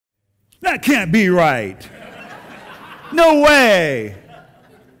That can't be right. No way.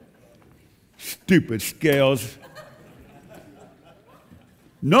 Stupid scales.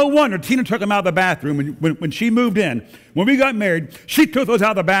 No wonder Tina took them out of the bathroom when she moved in. When we got married, she took those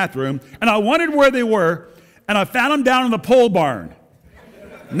out of the bathroom, and I wondered where they were, and I found them down in the pole barn.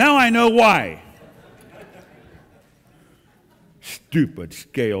 Now I know why. Stupid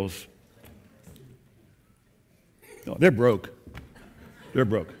scales. No, they're broke. They're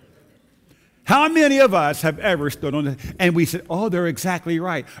broke. How many of us have ever stood on this and we said, oh, they're exactly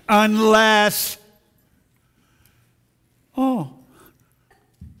right, unless, oh,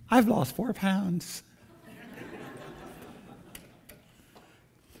 I've lost 4 pounds.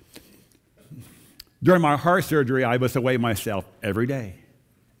 During my heart surgery, I was away myself every day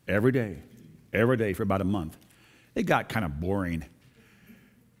for about a month. It got kind of boring.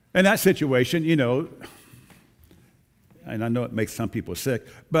 In that situation, you know, and I know it makes some people sick,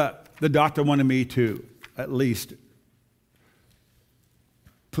 but the doctor wanted me to at least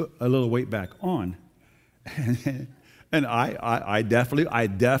put a little weight back on. And I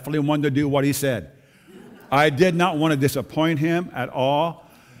definitely wanted to do what he said. I did not want to disappoint him at all.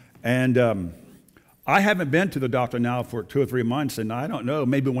 And I haven't been to the doctor now for 2 or 3 months, and I don't know,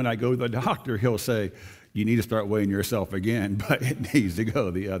 maybe when I go to the doctor, he'll say, you need to start weighing yourself again, but it needs to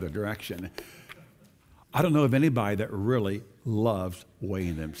go the other direction. I don't know of anybody that really loves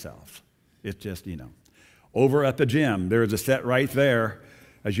weighing themselves. It's just, you know. Over at the gym, there's a set right there.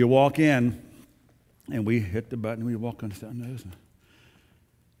 As you walk in, and we hit the button, we walk on those.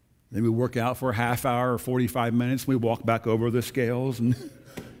 Then we work out for a half hour or 45 minutes. We walk back over the scales and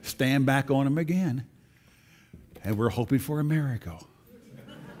stand back on them again. And we're hoping for a miracle.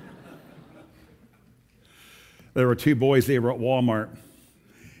 There were 2 boys, they were at Walmart,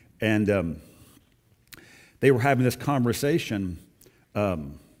 and they were having this conversation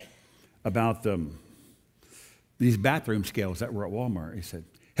about these bathroom scales that were at Walmart. He said,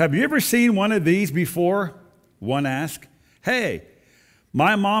 have you ever seen one of these before? One asked. Hey,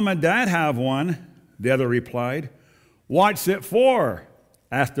 my mom and dad have one, the other replied. What's it for?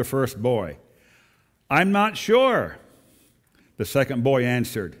 Asked the first boy. I'm not sure, the second boy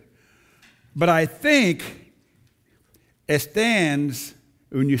answered. But I think it stands,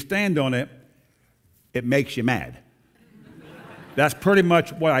 when you stand on it, it makes you mad. That's pretty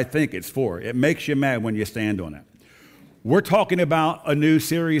much what I think it's for. It makes you mad when you stand on it. We're talking about a new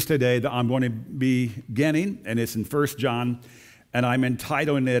series today that I'm going to be beginning, and it's in 1 John, and I'm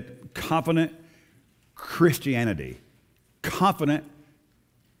entitling it Confident Christianity. Confident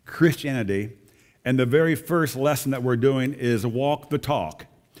Christianity. And the very first lesson that we're doing is walk the talk.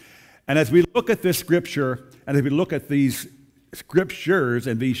 And as we look at this scripture, and as we look at these scriptures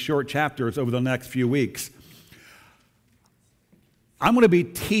and these short chapters over the next few weeks, I'm going to be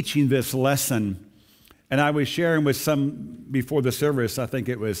teaching this lesson. And I was sharing with some before the service, I think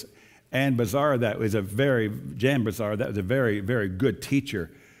it was Jan Bazar, that was a very very good teacher.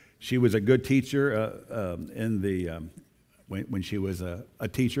 She was a good teacher when she was a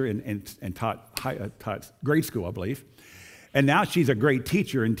teacher and taught grade school, I believe. And now she's a great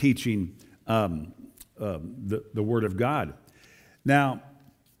teacher in teaching the Word of God. Now,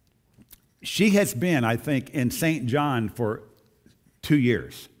 she has been, I think, in St. John for 2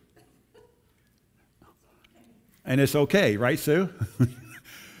 years. And it's okay, right, Sue?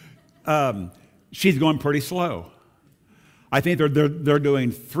 She's going pretty slow. I think they're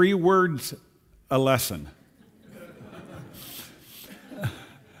doing 3 words a lesson.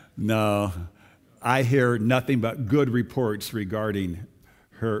 No, I hear nothing but good reports regarding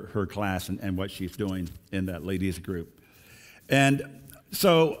her class and what she's doing in that ladies group. And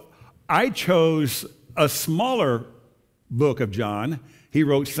so I chose a smaller book of John. He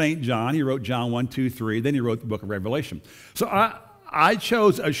wrote St. John. He wrote John 1, 2, 3. Then he wrote the book of Revelation. So I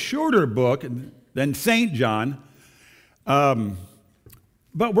chose a shorter book than St. John.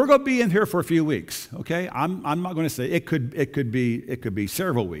 But we're going to be in here for a few weeks, okay? I'm not going to say it could be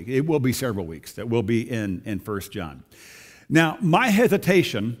several weeks. It will be several weeks that we'll be in 1 John. Now, my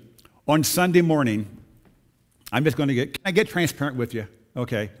hesitation on Sunday morning, I'm just going to can I get transparent with you,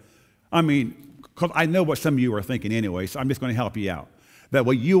 okay? I mean, because I know what some of you are thinking anyway, so I'm just going to help you out. That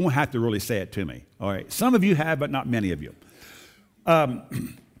way you won't have to really say it to me, all right? Some of you have, but not many of you.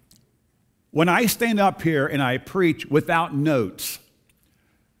 When I stand up here and I preach without notes,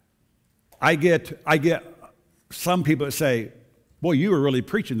 I get some people that say, boy, you were really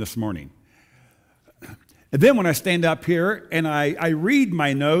preaching this morning. And then when I stand up here and I read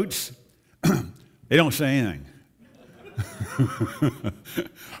my notes, they don't say anything.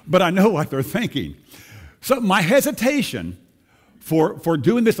 But I know what they're thinking. So my hesitation for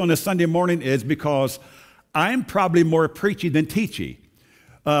doing this on a Sunday morning is because I'm probably more preachy than teachy.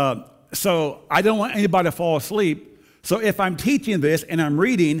 So I don't want anybody to fall asleep. So if I'm teaching this and I'm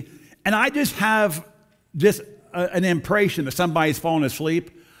reading, and I just have an impression that somebody's falling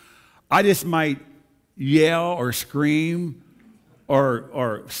asleep, I just might yell or scream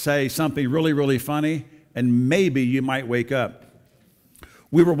or say something really, really funny, and maybe you might wake up.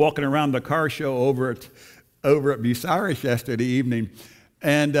 We were walking around the car show over at Bucyrus yesterday evening,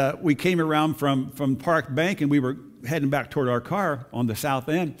 and we came around from Park Bank, and we were heading back toward our car on the south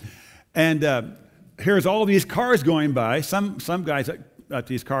end. And here's all these cars going by. Some guys at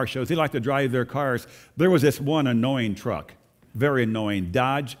these car shows, they like to drive their cars. There was this one annoying truck, very annoying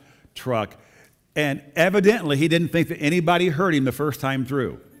Dodge truck. And evidently, he didn't think that anybody heard him the first time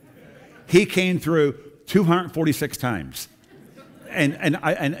through. He came through 246 times. And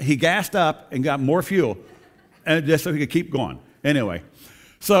he gassed up and got more fuel, and just so he could keep going. Anyway,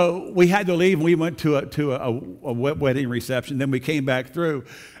 so we had to leave, and we went to a wedding reception. Then we came back through,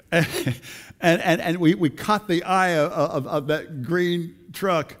 and we caught the eye of that green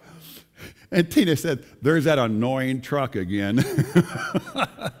truck. And Tina said, "There's that annoying truck again."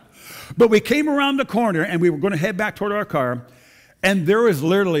 But we came around the corner, and we were going to head back toward our car, and there was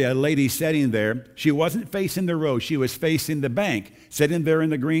literally a lady sitting there. She wasn't facing the road. She was facing the bank, sitting there in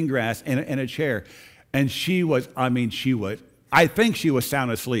the green grass in a chair. And I think she was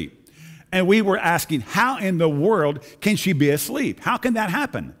sound asleep. And we were asking, how in the world can she be asleep? How can that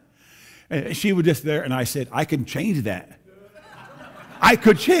happen? And she was just there, and I said, I can change that. I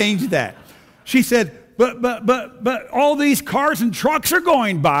could change that. She said, but all these cars and trucks are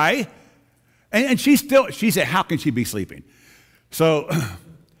going by. And she said, how can she be sleeping? So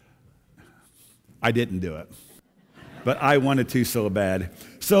I didn't do it, but I wanted to so bad.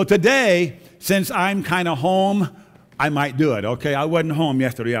 So today, since I'm kind of home, I might do it, okay? I wasn't home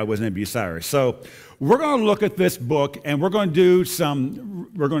yesterday. I was in Bucyrus. So we're going to look at this book, and we're going to do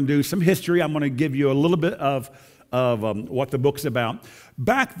some history. I'm going to give you a little bit of what the book's about.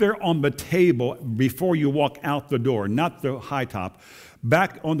 Back there on the table before you walk out the door, not the high top,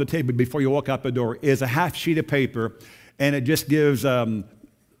 back on the table before you walk out the door is a half sheet of paper, and it just gives the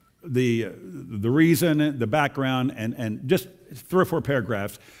reason, the background, and just 3 or 4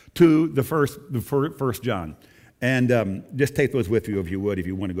 paragraphs to the first John. And just take those with you if you would, if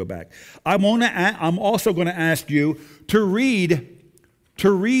you want to go back. I'm also going to ask you to read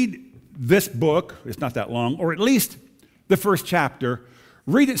this book. It's not that long, or at least the first chapter.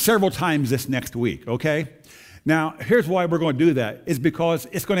 Read it several times this next week, okay? Now, here's why we're going to do that, is because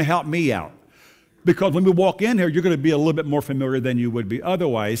it's going to help me out. Because when we walk in here, you're going to be a little bit more familiar than you would be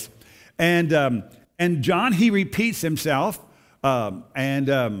otherwise. And John, he repeats himself,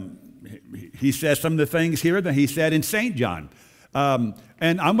 he says some of the things here that he said in St. John. And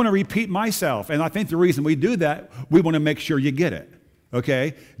I'm going to repeat myself. And I think the reason we do that, we want to make sure you get it.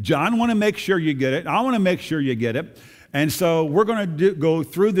 Okay? John want to make sure you get it. I want to make sure you get it. And so we're going to go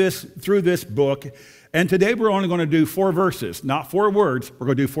through this book. And today we're only going to do 4 verses, not 4 words. We're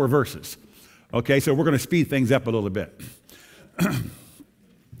going to do 4 verses. Okay? So we're going to speed things up a little bit.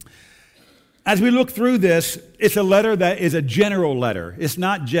 As we look through this, it's a letter that is a general letter. It's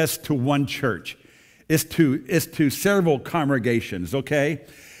not just to one church. It's to several congregations, okay?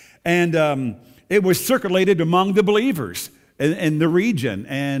 And it was circulated among the believers in the region.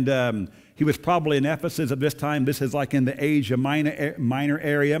 And he was probably in Ephesus at this time. This is like in the Asia Minor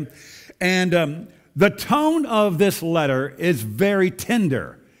area. And the tone of this letter is very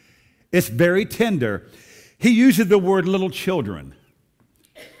tender. It's very tender. He uses the word little children.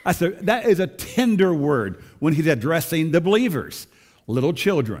 I said, that is a tender word when he's addressing the believers. Little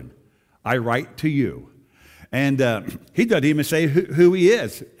children, I write to you. And he doesn't even say who he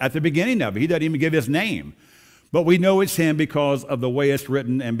is at the beginning of it. He doesn't even give his name. But we know it's him because of the way it's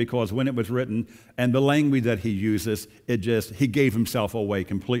written and because when it was written and the language that he uses, he gave himself away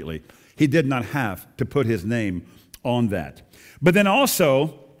completely. He did not have to put his name on that. But then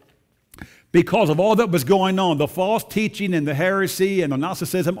also, because of all that was going on, the false teaching and the heresy and the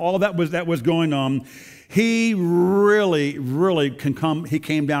Gnosticism, all that was going on, he really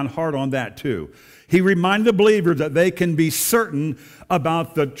came down hard on that too. He reminded the believers that they can be certain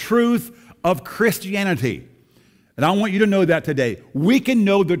about the truth of Christianity. And I want you to know that today. We can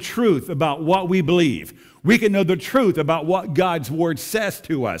know the truth about what we believe. We can know the truth about what God's Word says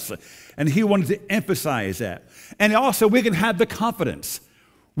to us. And he wanted to emphasize that. And also, we can have the confidence.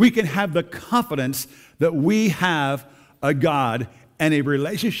 We can have the confidence that we have a God and a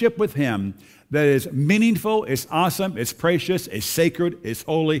relationship with him that is meaningful, it's awesome, it's precious, it's sacred, it's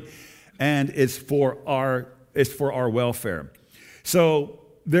holy, and it's for our welfare. So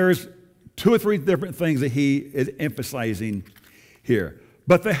there's 2 or 3 different things that he is emphasizing here.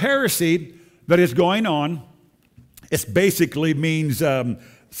 But the heresy that is going on, it basically means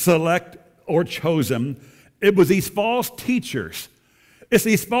select or chosen. It was these false teachers. It's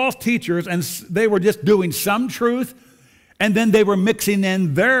these false teachers, and they were just doing some truth, and then they were mixing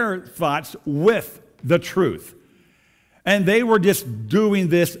in their thoughts with the truth. And they were just doing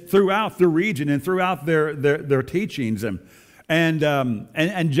this throughout the region and throughout their teachings. And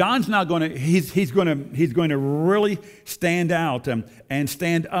John's not going to, he's going to really stand out and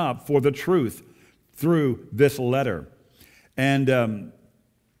stand up for the truth through this letter. And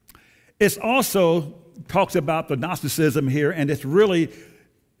it's also talks about the Gnosticism here, and it's really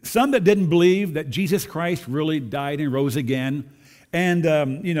some that didn't believe that Jesus Christ really died and rose again, and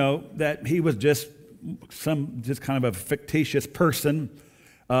that he was just kind of a fictitious person.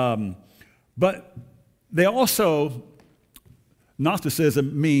 But they also,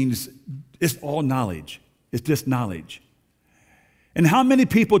 Gnosticism means it's all knowledge. It's just knowledge. And how many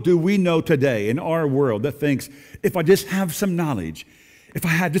people do we know today in our world that thinks, if I just have some knowledge, if I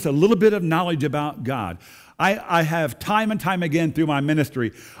had just a little bit of knowledge about God? I have time and time again through my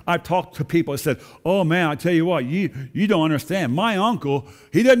ministry, I've talked to people and said, oh man, I tell you what, you don't understand. My uncle,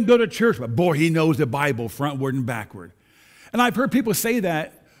 he doesn't go to church, but boy, he knows the Bible frontward and backward. And I've heard people say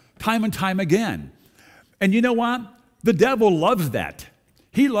that time and time again. And you know what? The devil loves that.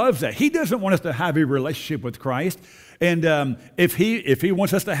 He loves that. He doesn't want us to have a relationship with Christ. And if he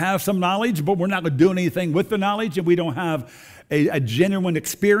wants us to have some knowledge, but we're not going to do anything with the knowledge, and we don't have a genuine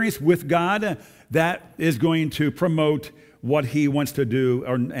experience with God, that is going to promote what he wants to do,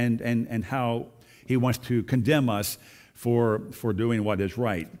 and how he wants to condemn us for doing what is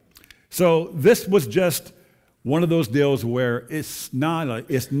right. So this was just one of those deals where it's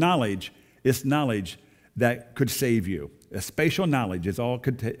knowledge that could save you. A spatial knowledge is all it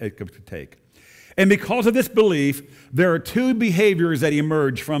could take. And because of this belief, there are 2 behaviors that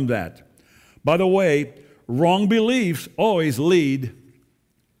emerge from that. By the way, wrong beliefs always lead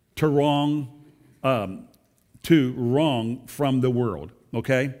to wrong from the world,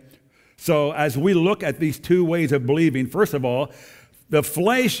 okay? So as we look at these 2 ways of believing, first of all, the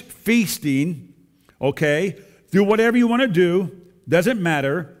flesh feasting, okay, do whatever you want to do, doesn't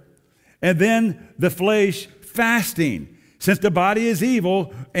matter. And then the flesh fasting. Since the body is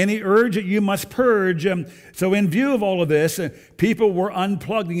evil, any urge that you must purge. So in view of all of this, people were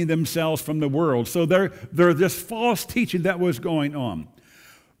unplugging themselves from the world. So there's this false teaching that was going on.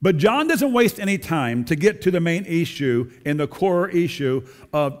 But John doesn't waste any time to get to the main issue and the core issue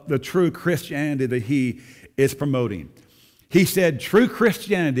of the true Christianity that he is promoting. He said true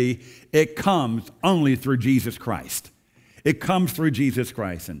Christianity, it comes only through Jesus Christ. It comes through Jesus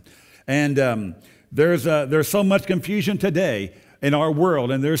Christ. And there's so much confusion today in our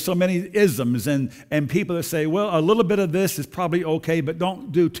world, and there's so many isms and people that say, well, a little bit of this is probably okay, but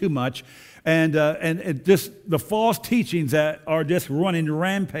don't do too much. And it just the false teachings that are just running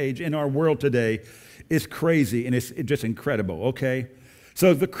rampage in our world today is crazy, and it's just incredible, okay?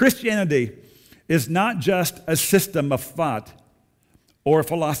 So the Christianity is not just a system of thought or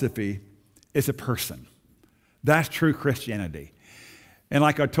philosophy, it's a person. That's true Christianity. And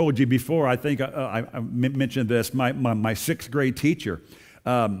like I told you before, I think I mentioned this, my 6th grade teacher,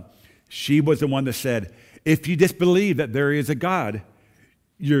 she was the one that said, if you just believe that there is a God,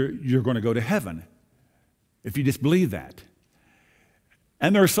 you're going to go to heaven. If you just believe that.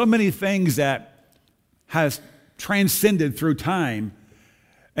 And there are so many things that has transcended through time,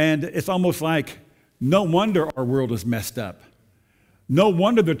 and it's almost like no wonder our world is messed up. No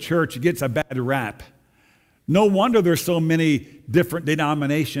wonder the church gets a bad rap. No wonder there's so many different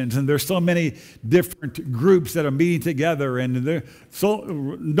denominations, and there's so many different groups that are meeting together, and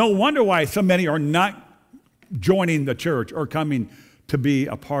no wonder why so many are not joining the church or coming to be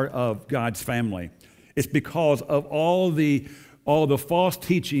a part of God's family. It's because of all the false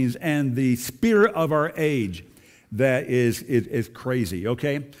teachings and the spirit of our age that is crazy,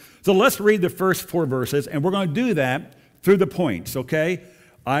 okay? So let's read the first 4 verses, and we're going to do that through the points, okay?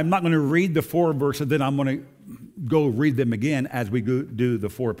 I'm not going to read the 4 verses, then I'm going to go read them again as we do the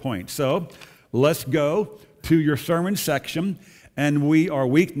 4 points. So let's go to your sermon section, and we are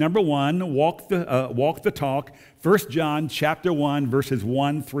week number 1, walk the talk, 1 John chapter 1, verses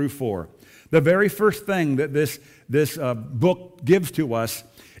 1 through 4. The very first thing that this book gives to us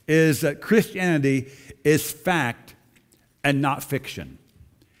is that Christianity is fact and not fiction.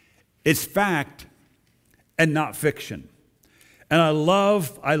 It's fact and not fiction. And I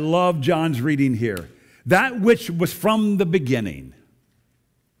love John's reading here. That which was from the beginning,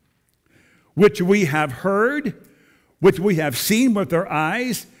 which we have heard, which we have seen with our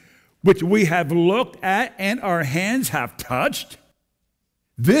eyes, which we have looked at and our hands have touched.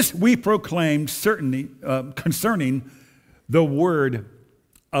 This we proclaim certainly concerning the word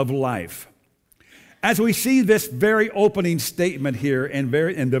of life. As we see this very opening statement here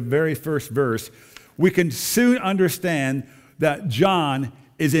in the very first verse, we can soon understand that John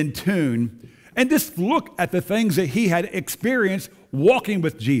is in tune. And just look at the things that he had experienced walking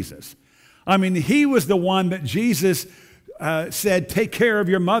with Jesus. I mean, he was the one that Jesus said, take care of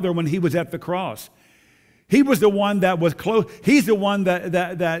your mother when he was at the cross. He was the one that was close. He's the one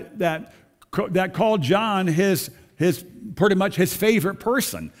that called John his pretty much his favorite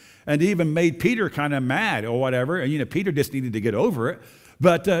person, and even made Peter kind of mad or whatever. And Peter just needed to get over it.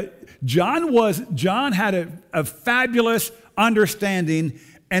 But John had a fabulous understanding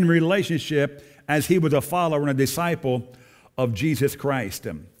and relationship as he was a follower and a disciple of Jesus Christ.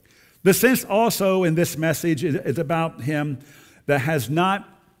 The sense also in this message is about him that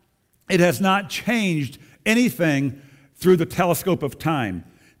it has not changed anything through the telescope of time.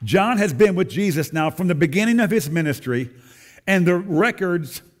 John has been with Jesus now from the beginning of his ministry, and the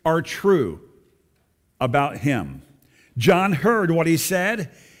records are true about him. John heard what he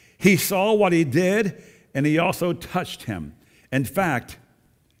said, he saw what he did, and he also touched him. In fact,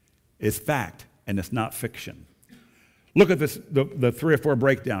 it's fact, and it's not fiction. Look at this, the 3 or 4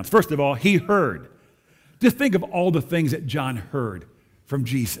 breakdowns. First of all, he heard. Just think of all the things that John heard from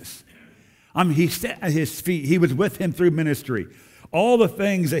Jesus. I mean, he sat at his feet. He was with him through ministry. All the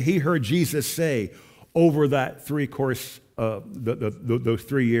things that he heard Jesus say over that those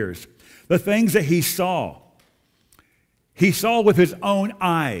 3 years. The things that he saw with his own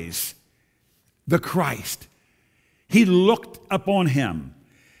eyes, the Christ. He looked upon him,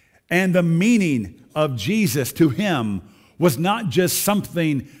 and the meaning of Jesus to him was not just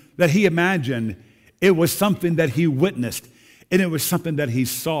something that he imagined, it was something that he witnessed, and it was something that he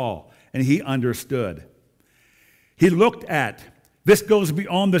saw and he understood. He looked at, this goes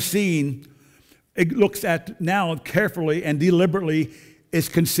beyond the scene, it looks at now carefully and deliberately is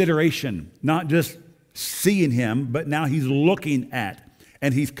consideration, not just seeing him, but now he's looking at,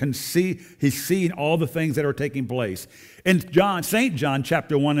 and he's seeing all the things that are taking place. In St. John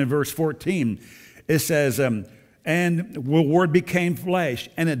chapter 1 and verse 14, it says, and the Word became flesh,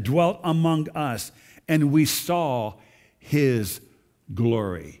 and it dwelt among us, and we saw his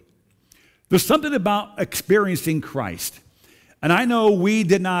glory. There's something about experiencing Christ. And I know we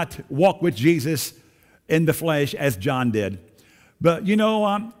did not walk with Jesus in the flesh as John did. But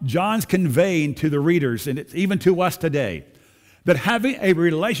John's conveying to the readers, and it's even to us today, that having a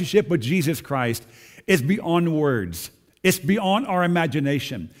relationship with Jesus Christ is beyond words. It's beyond our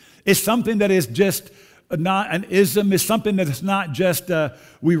imagination. It's something that is just not an ism. It's something that is not just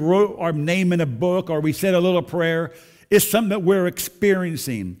we wrote our name in a book or we said a little prayer. It's something that we're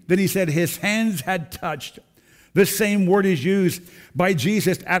experiencing. Then he said his hands had touched. The same word is used by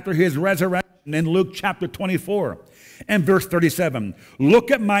Jesus after his resurrection in Luke chapter 24 and verse 37.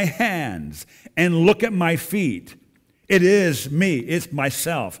 Look at my hands and look at my feet. It is me. It's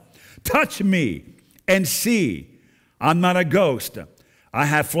myself. Touch me and see. I'm not a ghost. I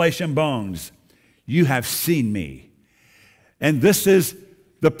have flesh and bones. You have seen me. And this is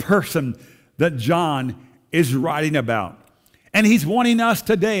the person that John is writing about. And he's wanting us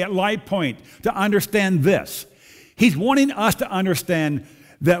today at Light Point to understand this. He's wanting us to understand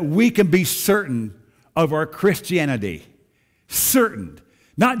that we can be certain of our Christianity. Certain.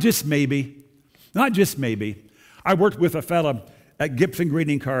 Not just maybe. Not just maybe. I worked with a fellow at Gibson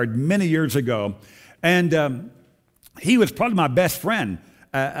Greeting Card many years ago, and he was probably my best friend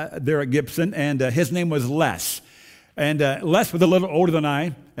there at Gibson, and his name was Les. And Les was a little older than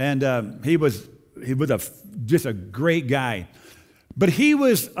I, and he was just a great guy. But he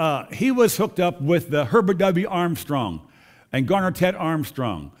was hooked up with the Herbert W. Armstrong and Garner Ted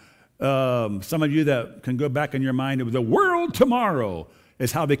Armstrong. Some of you that can go back in your mind, it was The World Tomorrow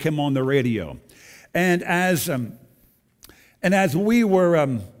is how they came on the radio. And as we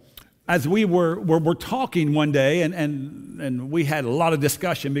were talking one day, and we had a lot of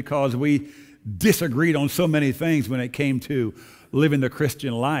discussion because we disagreed on so many things when it came to living the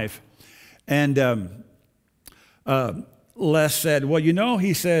Christian life. And Les said, well,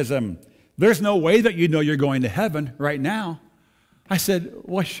 he says, there's no way that you're going to heaven right now. I said,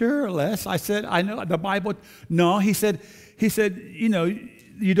 well, sure, Les. I said, I know the Bible. No, he said,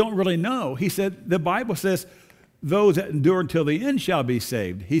 you don't really know. He said, the Bible says, those that endure until the end shall be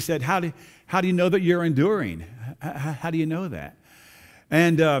saved. He said, how do you know that you're enduring? How do you know that?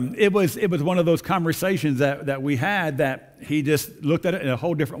 And it was one of those conversations that we had that he just looked at it in a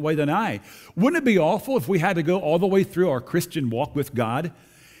whole different way than I. Wouldn't it be awful if we had to go all the way through our Christian walk with God?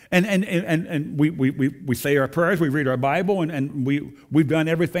 And we say our prayers, we read our Bible, and we've done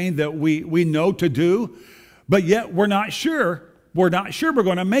everything that we know to do, but yet we're not sure we're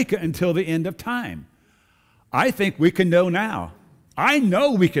going to make it until the end of time. I think we can know now. I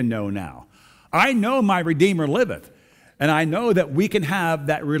know we can know now. I know my Redeemer liveth. And I know that we can have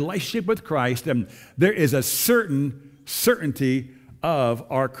that relationship with Christ, and there is a certain certainty of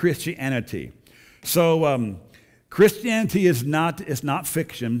our Christianity. So Christianity is not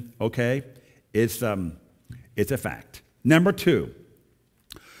fiction, okay? It's a fact. Number 2,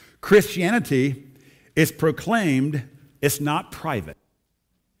 Christianity is proclaimed, it's not private.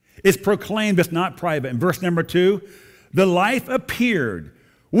 It's proclaimed, it's not private. In verse number 2, the life appeared.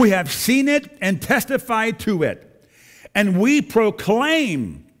 We have seen it and testified to it. And we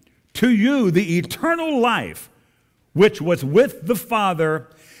proclaim to you the eternal life which was with the Father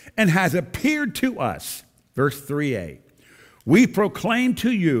and has appeared to us. Verse 3a. We proclaim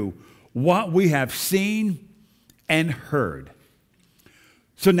to you what we have seen and heard.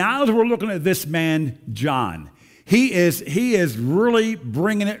 So now as we're looking at this man, John, he is really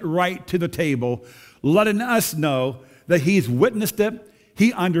bringing it right to the table, letting us know that he's witnessed it,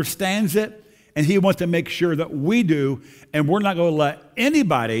 he understands it, and he wants to make sure that we do, and we're not going to let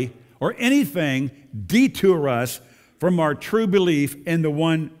anybody or anything detour us from our true belief in the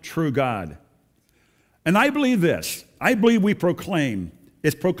one true God. And I believe this. I believe we proclaim.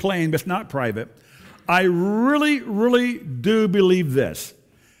 It's proclaimed. It's not private. I really, really do believe this.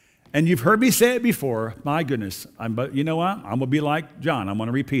 And you've heard me say it before. My goodness. But you know what? I'm going to be like John. I'm going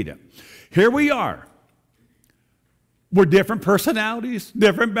to repeat it. Here we are. We're different personalities,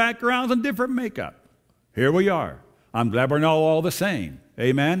 different backgrounds, and different makeup. Here we are. I'm glad we're not all the same.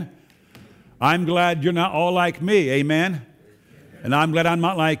 Amen? I'm glad you're not all like me. Amen? And I'm glad I'm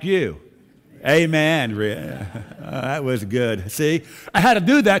not like you. Amen. That was good. See? I had to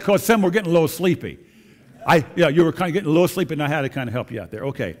do that because some were getting a little sleepy. You were kind of getting a little sleepy, and I had to kind of help you out there.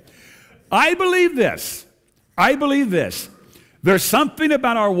 Okay. I believe this. I believe this. There's something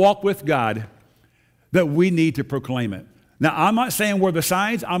about our walk with God that we need to proclaim it. Now, I'm not saying we're the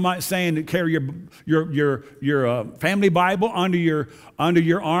signs. I'm not saying to carry your family Bible under your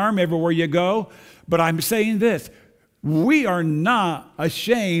arm everywhere you go. But I'm saying this. We are not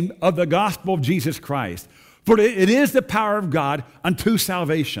ashamed of the gospel of Jesus Christ. For it is the power of God unto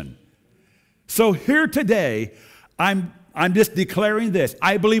salvation. So here today, I'm just declaring this.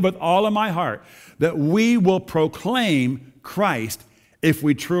 I believe with all of my heart that we will proclaim Christ if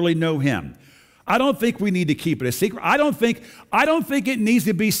we truly know him. I don't think we need to keep it a secret. I don't think it needs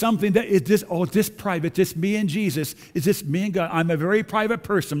to be something that is just private, just me and Jesus. It's just me and God. I'm a very private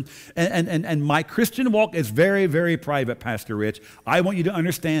person, and my Christian walk is very, very private, Pastor Rich. I want you to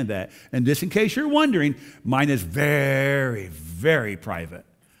understand that. And just in case you're wondering, mine is very, very private.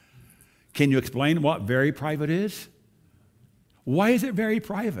 Can you explain what very private is? Why is it very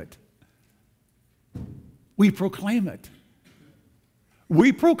private? We proclaim it.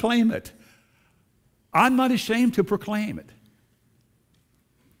 We proclaim it. I'm not ashamed to proclaim it.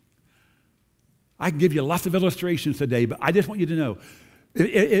 I can give you lots of illustrations today, but I just want you to know,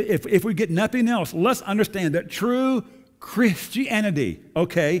 if we get nothing else, let's understand that true Christianity,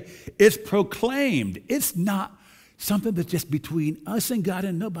 okay, is proclaimed. It's not something that's just between us and God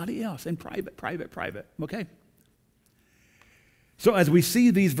and nobody else, and private, okay? So as we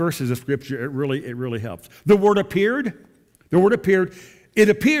see these verses of Scripture, it really helps. The word appeared, it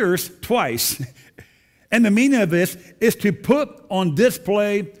appears twice. And the meaning of this is to put on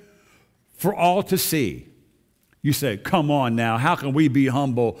display for all to see. You say, come on now, how can we be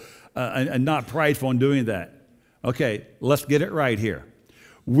humble and not prideful in doing that? Okay, let's get it right here.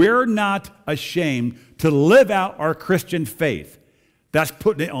 We're not ashamed to live out our Christian faith. That's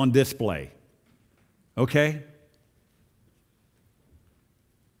putting it on display. Okay?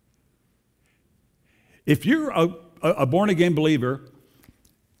 If you're a born-again believer,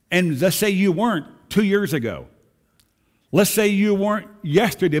 and let's say you weren't 2 years ago. Let's say you weren't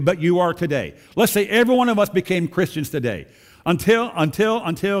yesterday, but you are today. Let's say every one of us became Christians today. Until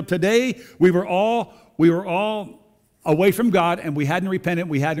today, we were all away from God, and we hadn't repented.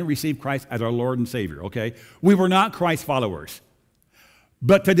 We hadn't received Christ as our Lord and Savior. Okay, we were not Christ followers.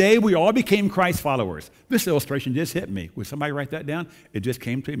 But today, we all became Christ followers. This illustration just hit me. Would somebody write that down? It just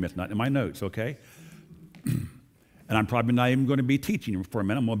came to me. It's not in my notes. Okay, and I'm probably not even going to be teaching for a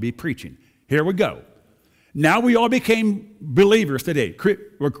minute. I'm going to be preaching. Here we go. Now we all became believers today.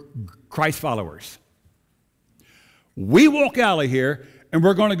 We're Christ followers. We walk out of here and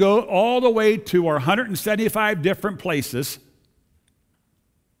we're going to go all the way to our 175 different places.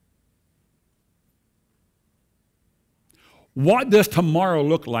 What does tomorrow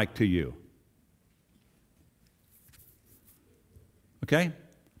look like to you? Okay?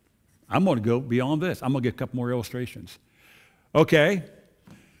 I'm going to go beyond this. I'm going to get a couple more illustrations. Okay?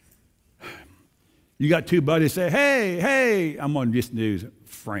 You got two buddies say, hey, I'm going to just use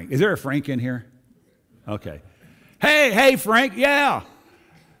Frank. Is there a Frank in here? Okay. Hey, Frank, yeah.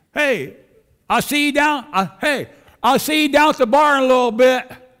 Hey, I'll see you down. I'll see you down at the bar in a little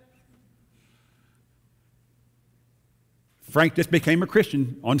bit. Frank just became a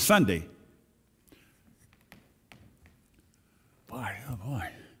Christian on Sunday. Boy, oh boy.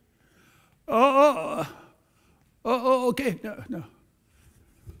 Okay, no.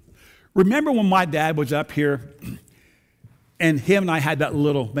 Remember when my dad was up here, and him and I had that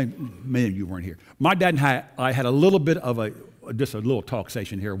little, maybe you weren't here. My dad and I had a little bit of just a little talk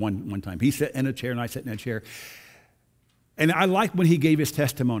session here one time. He sat in a chair and I sat in a chair. And I liked when he gave his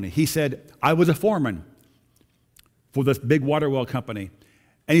testimony. He said, I was a foreman for this big water well company.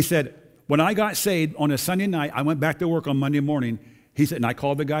 And he said, when I got saved on a Sunday night, I went back to work on Monday morning. He said, and I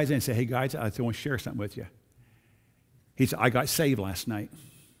called the guys in and said, hey guys, I want to share something with you. He said, I got saved last night.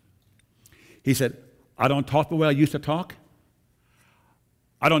 He said, I don't talk the way I used to talk.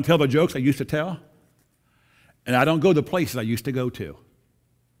 I don't tell the jokes I used to tell. And I don't go the places I used to go to.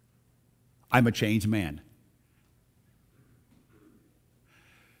 I'm a changed man.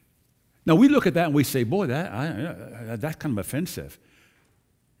 Now we look at that and we say, boy, that's kind of offensive.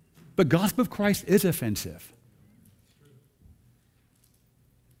 The gospel of Christ is offensive.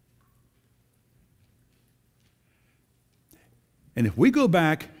 And if we go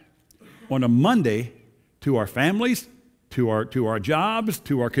back on a Monday to our families, to our jobs,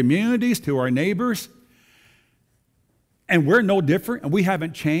 to our communities, to our neighbors, and we're no different, and we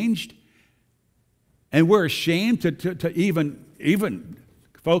haven't changed, and we're ashamed to even,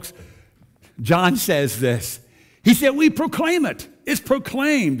 folks, John says this. He said, we proclaim it. It's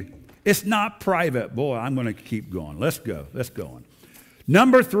proclaimed. It's not private. Boy, I'm going to keep going. Let's go on.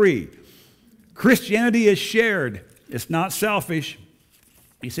 Number 3, Christianity is shared. It's not selfish.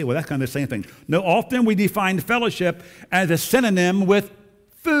 You say, well, that's kind of the same thing. No, often we define fellowship as a synonym with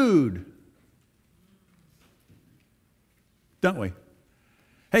food. Don't we?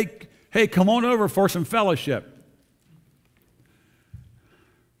 Hey, come on over for some fellowship.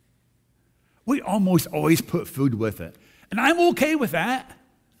 We almost always put food with it. And I'm okay with that.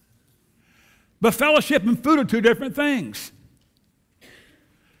 But fellowship and food are two different things.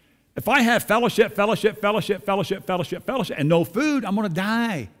 If I have fellowship, and no food, I'm going to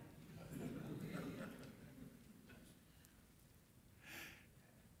die.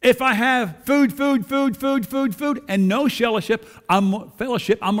 If I have food, and no fellowship,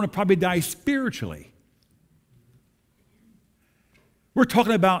 I'm going to probably die spiritually. We're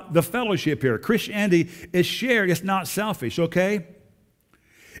talking about the fellowship here. Christianity is shared. It's not selfish, okay?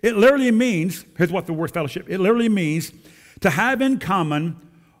 It literally means, here's what the word fellowship, it literally means to have in common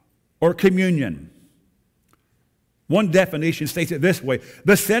or communion. One definition states it this way: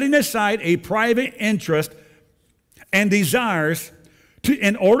 the setting aside a private interest and desires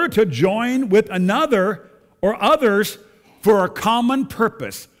in order to join with another or others for a common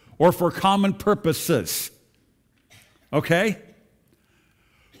purpose or for common purposes. Okay?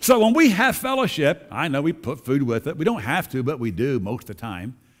 So when we have fellowship, I know we put food with it. We don't have to, but we do most of the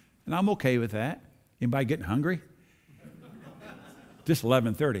time. And I'm okay with that. Anybody getting hungry? Just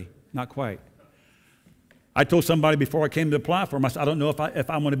 11:30. Not quite. I told somebody before I came to the platform, I said, I don't know if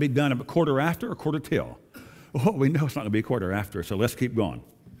I'm going to be done a quarter after or quarter till. Well, we know it's not going to be a quarter after, so let's keep going.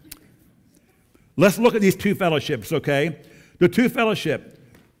 Let's look at these two fellowships, okay? The two fellowship.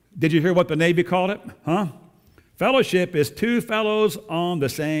 Did you hear what the Navy called it? Huh? Fellowship is two fellows on the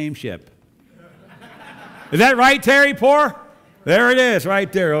same ship. Is that right, Terry Poor? There it is,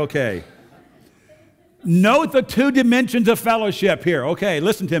 right there, okay. Note the two dimensions of fellowship here. Okay,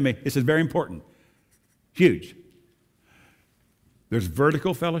 listen to me. This is very important. Huge. There's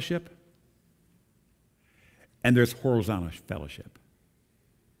vertical fellowship and there's horizontal fellowship.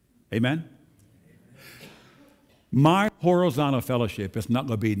 Amen? My horizontal fellowship is not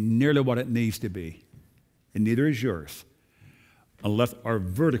going to be nearly what it needs to be, and neither is yours, unless our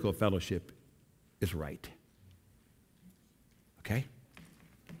vertical fellowship is right. Okay?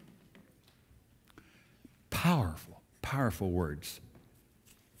 Powerful words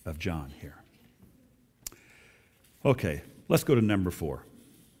of John here. Okay, let's go to number 4.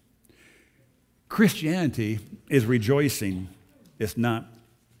 Christianity is rejoicing. It's not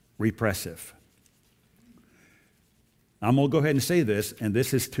repressive. I'm going to go ahead and say this, and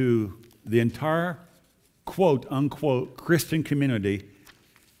this is to the entire quote, unquote, Christian community.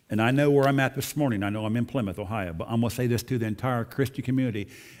 And I know where I'm at this morning. I know I'm in Plymouth, Ohio, but I'm going to say this to the entire Christian community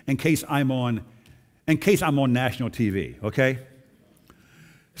in case I'm on national TV, okay?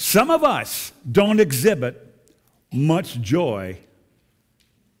 Some of us don't exhibit much joy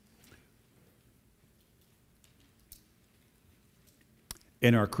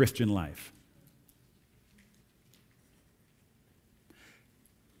in our Christian life.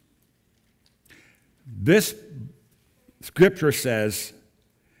 This scripture says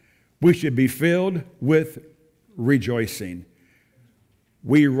we should be filled with rejoicing.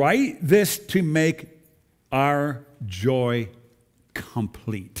 We write this to make our joy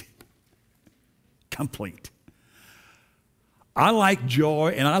complete. Complete. I like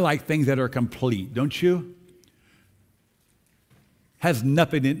joy and I like things that are complete, don't you? Has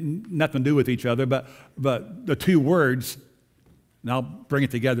nothing to do with each other, but the two words, and I'll bring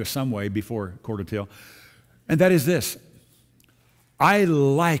it together some way before quarter till, and that is this. I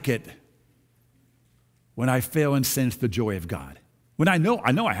like it when I feel and sense the joy of God. When I know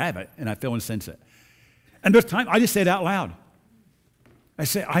I have it, and I feel and sense it. And there's times I just say it out loud. I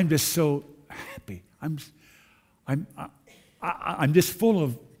say, I'm just so happy. I'm just full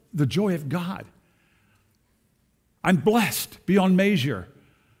of the joy of God. I'm blessed beyond measure.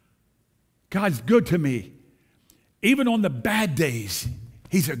 God's good to me. Even on the bad days,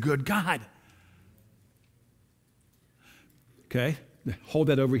 He's a good God. Okay, hold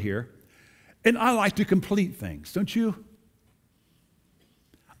that over here. And I like to complete things, don't you?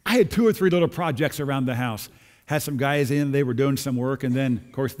 I had 2 or 3 little projects around the house. Had some guys in, they were doing some work, and then,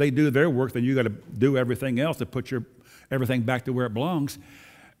 of course, they do their work, then you got to do everything else to put everything back to where it belongs.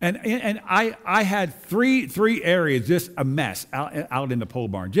 And I had three areas, just a mess out in the pole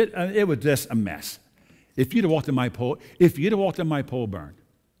barn. It was just a mess. If you'd have walked in my pole barn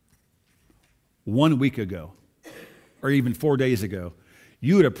 1 week ago, or even 4 days ago,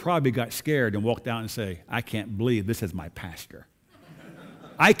 you would have probably got scared and walked out and say, I can't believe this is my pastor.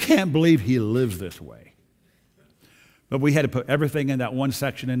 I can't believe he lives this way. But we had to put everything in that one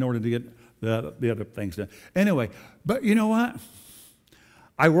section in order to get the other things done. Anyway, but you know what?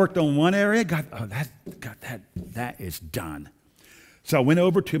 I worked on one area, that is done. So I went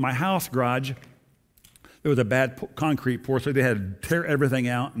over to my house garage. There was a bad concrete pour, so they had to tear everything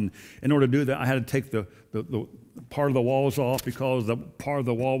out. And in order to do that, I had to take the part of the walls off because the part of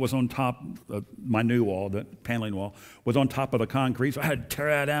the wall was on top of my new wall, the paneling wall, was on top of the concrete. So I had to tear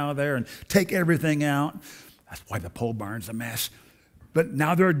that out of there and take everything out. That's why the pole barn's a mess. But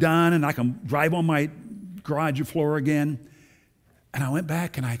now they're done, and I can drive on my garage floor again. And I went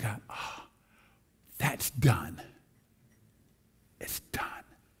back and I got, oh, that's done. It's done.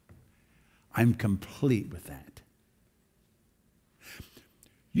 I'm complete with that.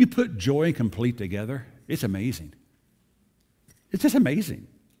 You put joy and complete together, it's amazing. It's just amazing.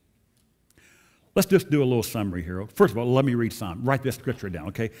 Let's just do a little summary here. First of all, let me read Psalm. Write this scripture down,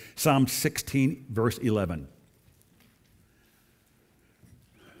 okay? Psalm 16, verse 11.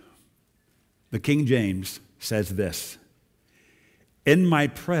 The King James says this: in my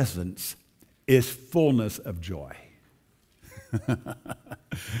presence is fullness of joy.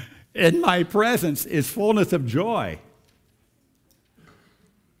 In my presence is fullness of joy.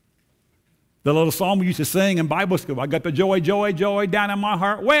 The little song we used to sing in Bible school, I got the joy, joy, joy down in my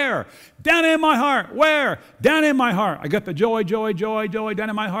heart. Where? Down in my heart. Where? Down in my heart. I got the joy, joy, joy, joy down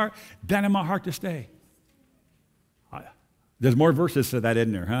in my heart to stay. There's more verses to that,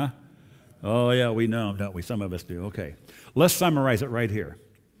 isn't there, huh? Oh, yeah, we know, don't we? Some of us do. Okay. Let's summarize it right here.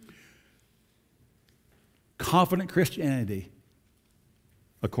 Confident Christianity,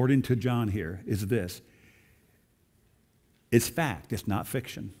 according to John here, is this. It's fact. It's not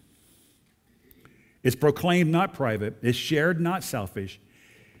fiction. It's proclaimed, not private. It's shared, not selfish.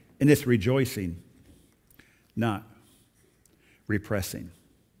 And it's rejoicing, not repressing.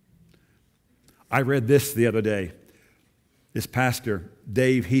 I read this the other day. This pastor,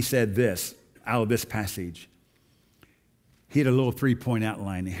 Dave, he said this out of this passage. He had a little 3-point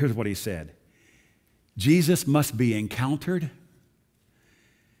outline. Here's what he said. Jesus must be encountered.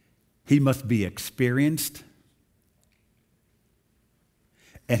 He must be experienced.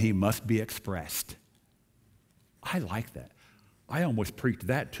 And he must be expressed. I like that. I almost preached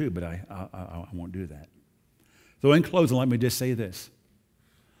that too, but I won't do that. So in closing, let me just say this.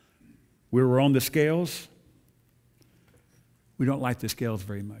 We were on the scales. We don't like the scales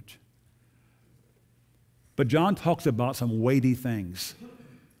very much. But John talks about some weighty things.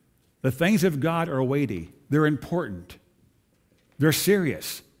 The things of God are weighty. They're important. They're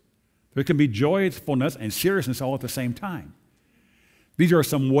serious. There can be joyfulness and seriousness all at the same time. These are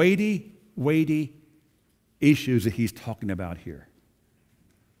some weighty, weighty issues that he's talking about here.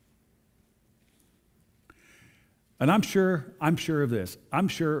 And I'm sure of this. I'm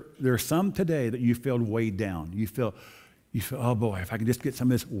sure there are some today that you feel weighed down. You feel, oh boy, if I can just get some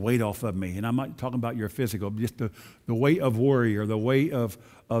of this weight off of me. And I'm not talking about your physical, but just the weight of worry or the weight of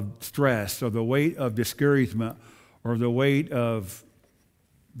stress or the weight of discouragement or the weight of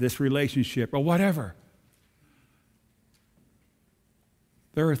this relationship or whatever.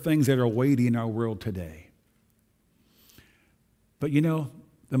 There are things that are weighty in our world today. But you know,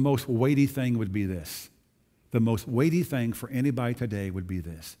 the most weighty thing would be this. The most weighty thing for anybody today would be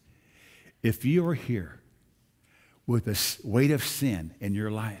this. If you are here with the weight of sin in your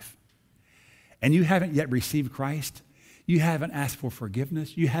life and you haven't yet received Christ, you haven't asked for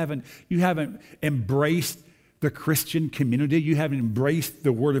forgiveness, you haven't embraced the Christian community, you haven't embraced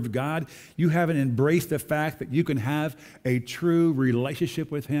the Word of God, you haven't embraced the fact that you can have a true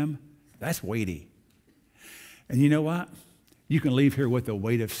relationship with Him, that's weighty. And you know what? You can leave here with the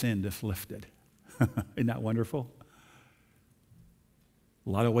weight of sin just lifted. Isn't that wonderful? A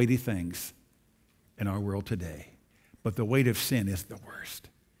lot of weighty things in our world today. But the weight of sin is the worst.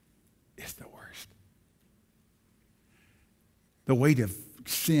 It's the worst. The weight of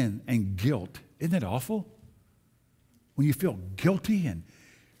sin and guilt, isn't it awful? When you feel guilty and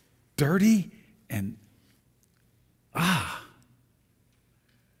dirty and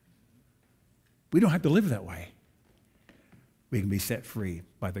we don't have to live that way. We can be set free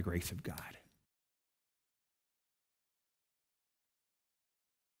by the grace of God.